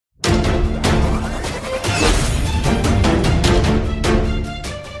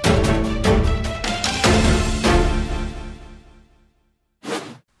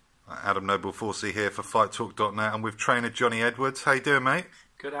Adam Noble-Forsey here for FightTalk.net and with trainer Johnny Edwards. How you doing, mate?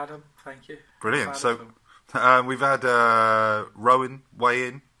 Good, Adam. Thank you. Brilliant. So we've had Rowan weigh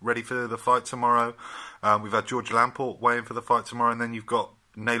in, ready for the fight tomorrow. We've had George Lamport weigh in for the fight tomorrow, and then you've got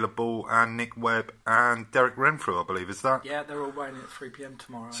Naylor and Nick Webb and Derek Renfrew, I believe. Is that? Yeah, they're all weighing at 3 p.m.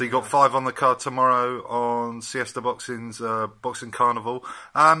 tomorrow. So you've got 5 on the card tomorrow on Siesta Boxing's Boxing Carnival.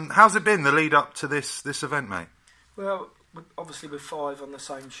 How's it been, the lead up to this event, mate? Well, obviously with 5 on the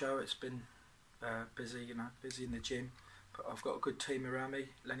same show, it's been busy, busy in the gym. But I've got a good team around me: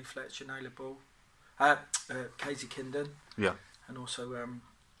 Lenny Fletcher, Naylor Bull, Casey Kinden, yeah, and also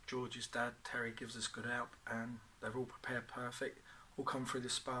George's dad Terry gives us good help, and they're all prepared perfect. All come through the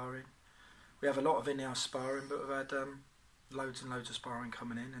sparring. We have a lot of in-house sparring, but we've had loads and loads of sparring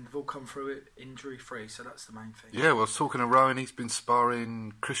coming in, and they've all come through it injury-free, so that's the main thing. Yeah, well, I was talking to Rowan, he's been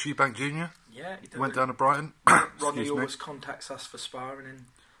sparring Chris Eubank Jr. Yeah, he did. Went down to Brighton. Ronnie always contacts us for sparring, and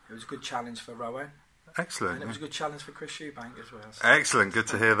it was a good challenge for Rowan. Excellent. And it was a good challenge for Chris Eubank as well. So. Excellent, good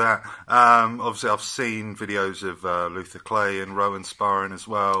to hear that. Obviously, I've seen videos of Luther Clay and Rowan sparring as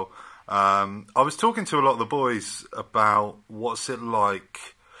well. I was talking to a lot of the boys about what's it like.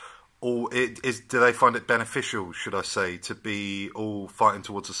 Do they find it beneficial, should I say, to be all fighting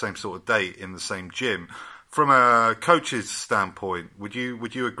towards the same sort of date in the same gym? From a coach's standpoint, would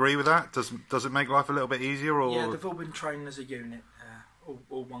you agree with that? Does it make life a little bit easier? Or? Yeah, they've all been training as a unit,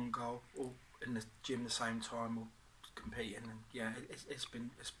 all one goal, all in the gym at the same time, all competing, and yeah, it's been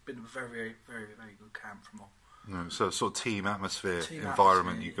a very, very, very, very good camp from all. No, so sort of team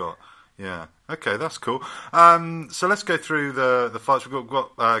environment you got. Yeah. Okay, that's cool. So let's go through the fights. We've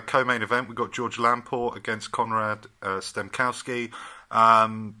got co-main event. We've got George Lamport against Konrad Stemkowski.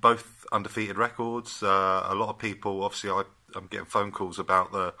 Both undefeated records. A lot of people, obviously, I'm getting phone calls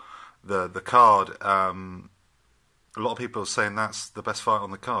about the card. A lot of people are saying that's the best fight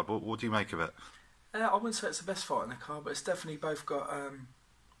on the card. What do you make of it? I wouldn't say it's the best fight on the card, but it's definitely both got...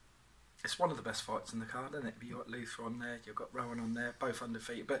 it's one of the best fights in the card, isn't it? You've got Luther on there, you've got Rowan on there, both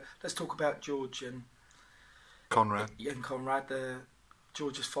undefeated. But let's talk about George and Konrad.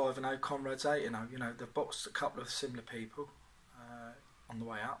 George is 5-0, Konrad's 8-0. They've boxed a couple of similar people on the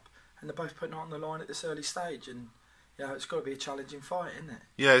way up, and they're both putting it on the line at this early stage. And it's got to be a challenging fight, isn't it?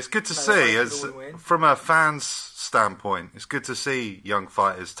 Yeah, it's good to see. From a fan's standpoint, it's good to see young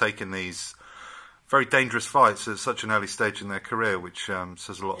fighters taking these very dangerous fights at such an early stage in their career, which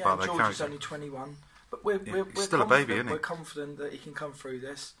says a lot about their character. George is only 21, but we're still a baby, isn't he? We're confident that he can come through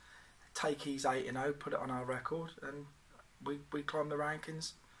this, take his 8-0, put it on our record, and we climb the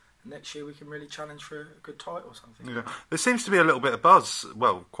rankings. And next year we can really challenge for a good title or something. Yeah. There seems to be a little bit of buzz,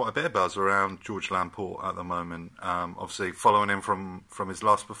 well, quite a bit of buzz around George Lamport at the moment. Obviously, following him from his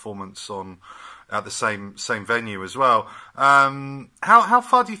last performance at the same venue as well. How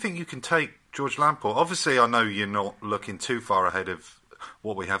far do you think you can take George Lamport? Obviously, I know you're not looking too far ahead of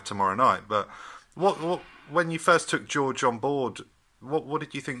what we have tomorrow night, but when you first took George on board, what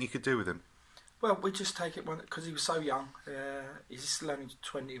did you think you could do with him? Well, we just take it because he was so young. He's still only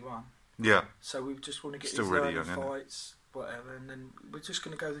 21. Yeah. So we just want to get still his really learning young, fights, whatever, and then we're just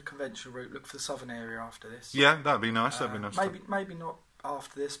going to go the conventional route, look for the southern area after this. Yeah, that'd be nice. Maybe not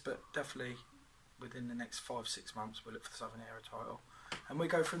after this, but definitely within the next 5-6 months, we'll look for the southern area title. And we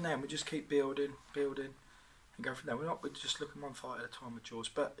go from there, and we just keep building, and go from there. We're just looking one fight at a time with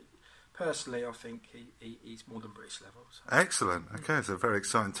George, but personally, I think he's more than British level. So. Excellent. Okay, so very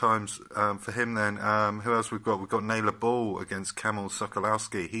exciting times for him then. Who else we've got? We've got Naylor against Kamil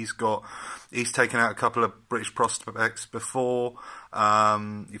Sokolowski. He's taken out a couple of British prospects before.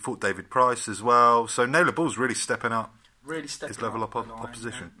 He fought David Price as well. So Naylor Bull's really stepping up. His level of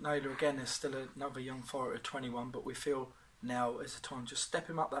opposition. Naylor again is still another young fighter at 21, but we feel now is the time just step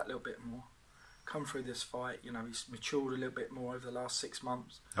him up that little bit more. Come through this fight, he's matured a little bit more over the last 6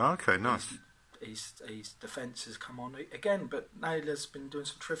 months. Okay, nice. His defence has come on again, but Naylor's been doing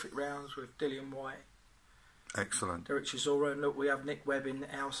some terrific rounds with Dillian White. Excellent. Derek Chisora, and look, we have Nick Webb in the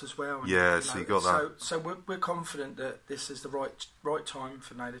house as well. And, yeah, so you got that. So we're confident that this is the right time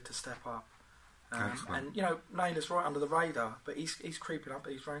for Naylor to step up. And Naylor's right under the radar, but he's creeping up.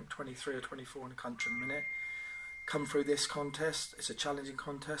 He's ranked 23 or 24 in the country in a minute. Come through this contest, it's a challenging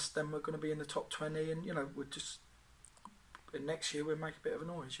contest, then we're going to be in the top 20, and we're just next year we'll make a bit of a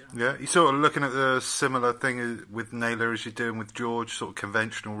noise. Yeah, you're sort of looking at the similar thing with Naylor as you're doing with George, sort of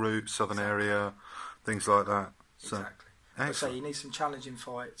conventional route, southern area, things like that. So, exactly. I say you need some challenging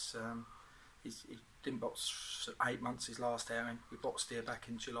fights. He didn't box 8 months his last airing. We boxed here back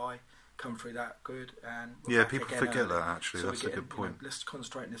in July. Come through that good, and people forget that actually. That's a good point. Let's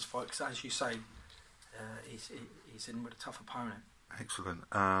concentrate on this fight because, as you say, he's in with a tough opponent. Excellent.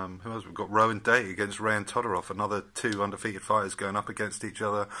 Who else? We've got Rowan Day against Rayan Todorov, another 2 undefeated fighters going up against each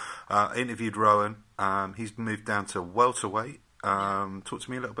other. Interviewed Rowan. He's moved down to welterweight. Talk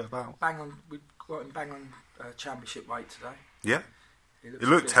to me a little bit about. We got him bang on championship weight today. Yeah. He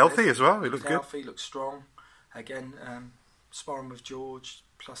looked healthy as well. He looked good. He looked strong. Again, sparring with George,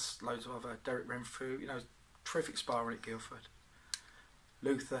 plus loads of other Derek Renfrew. Terrific sparring at Guildford.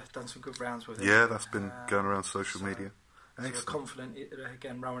 Luther done some good rounds with him. Yeah, that's been going around social media. So we're confident,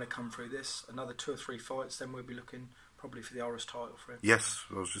 again, Rowan will come through this. Another 2 or 3 fights, then we'll be looking probably for the Oris title for him. Yes,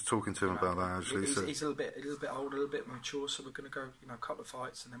 I was just talking to him about that actually. He's a little bit older, a little bit mature, so we're going to go, a couple of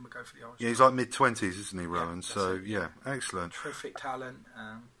fights, and then we'll go for the Oris. Yeah, he's like mid-20s, isn't he, Rowan? So excellent. Terrific talent,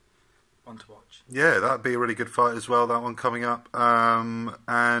 one to watch. Yeah, that'd be a really good fight as well. That one coming up,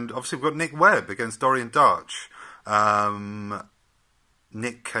 and obviously we've got Nick Webb against Dorian Darch.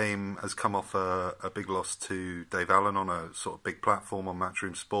 Nick has come off a big loss to Dave Allen on a sort of big platform on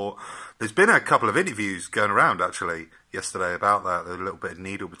Matchroom Sport. There's been a couple of interviews going around actually yesterday about that. There's a little bit of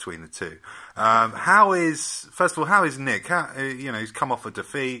needle between the two. First of all, how is Nick? He's come off a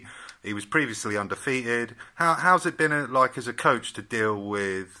defeat. He was previously undefeated. How's it been like as a coach to deal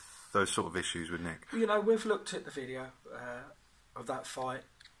with those sort of issues with Nick? We've looked at the video of that fight.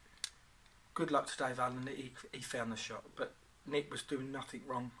 Good luck to Dave Allen. He found the shot, but Nick was doing nothing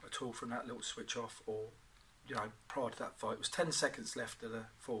wrong at all from that little switch off or, prior to that fight. It was 10 seconds left of the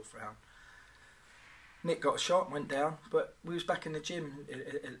 4th round. Nick got a shot, went down, but we was back in the gym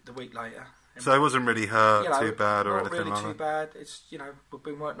the week later. So he wasn't really hurt too bad or anything really like that? Not really too bad. It's, we've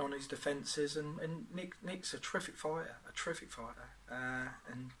been working on his defences and Nick's a terrific fighter.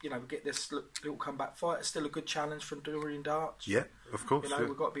 And, we get this little comeback fight. It's still a good challenge from Dorian Darch. Yeah, of course.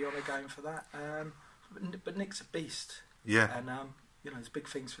 We've got to be on the game for that. But Nick's a beast. Yeah. And, there's big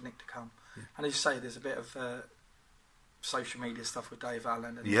things for Nick to come. Yeah. And as you say, there's a bit of social media stuff with Dave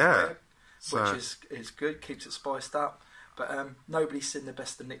Allen and Webb, which is good, keeps it spiced up. But nobody's seen the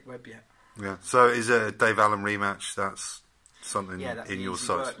best of Nick Webb yet. Yeah. So is it a Dave Allen rematch? That's something in your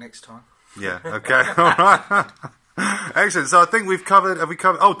sights? Work next time. Yeah, okay. All right. Excellent. So I think have we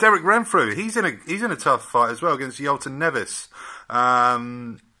covered... Oh, Derek Renfrew. He's in a tough fight as well against Yolton Nevis.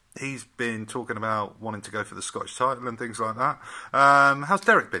 He's been talking about wanting to go for the Scottish title and things like that. How's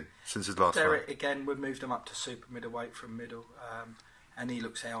Derek been since his last fight? Again, we've moved him up to super middleweight from middle, and he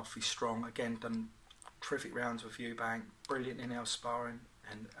looks healthy, strong. Again, done terrific rounds with Eubank, brilliant in-house sparring,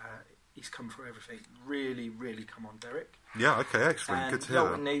 and he's come through everything. Really, really come on, Derek. Yeah, okay, excellent. And good to hear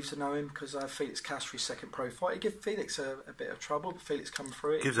that. Yolton needs to know him because Felix Castry's second pro fight. He gave Felix a bit of trouble, but Felix come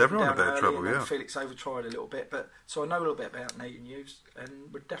through it. Gives everyone a bit of trouble, yeah. Felix overtried a little bit, so I know a little bit about Nathan Hughes,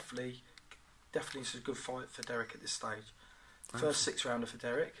 and we're definitely it's a good fight for Derek at this stage. First 6-rounder for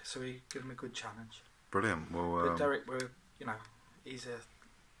Derek, so we give him a good challenge. Brilliant. Well, but Derek, he's a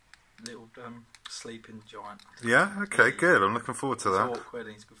little sleeping giant. Yeah, okay, good. I'm looking forward to that. He's awkward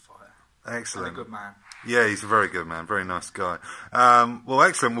and he's a good fighter. Excellent. And a good man. Yeah, he's a very good man. Very nice guy. Well,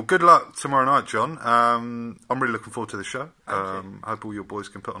 excellent. Well, good luck tomorrow night, John. I'm really looking forward to the show. I hope all your boys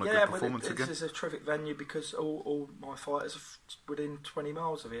can put on a good performance again. This is a terrific venue because all my fighters are within 20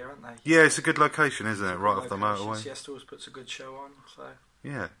 miles of here, aren't they? Yeah, it's a good location, isn't it? Right off the motorway. Siesta always puts a good show on. So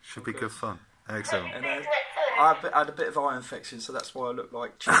yeah, should be good fun. Excellent. And, I had a bit of eye infection, so that's why I look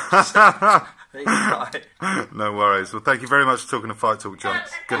like chips. No worries. Well, thank you very much for talking to Fight Talk, John.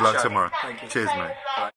 Good luck tomorrow. Thank you. Cheers, mate. Bye.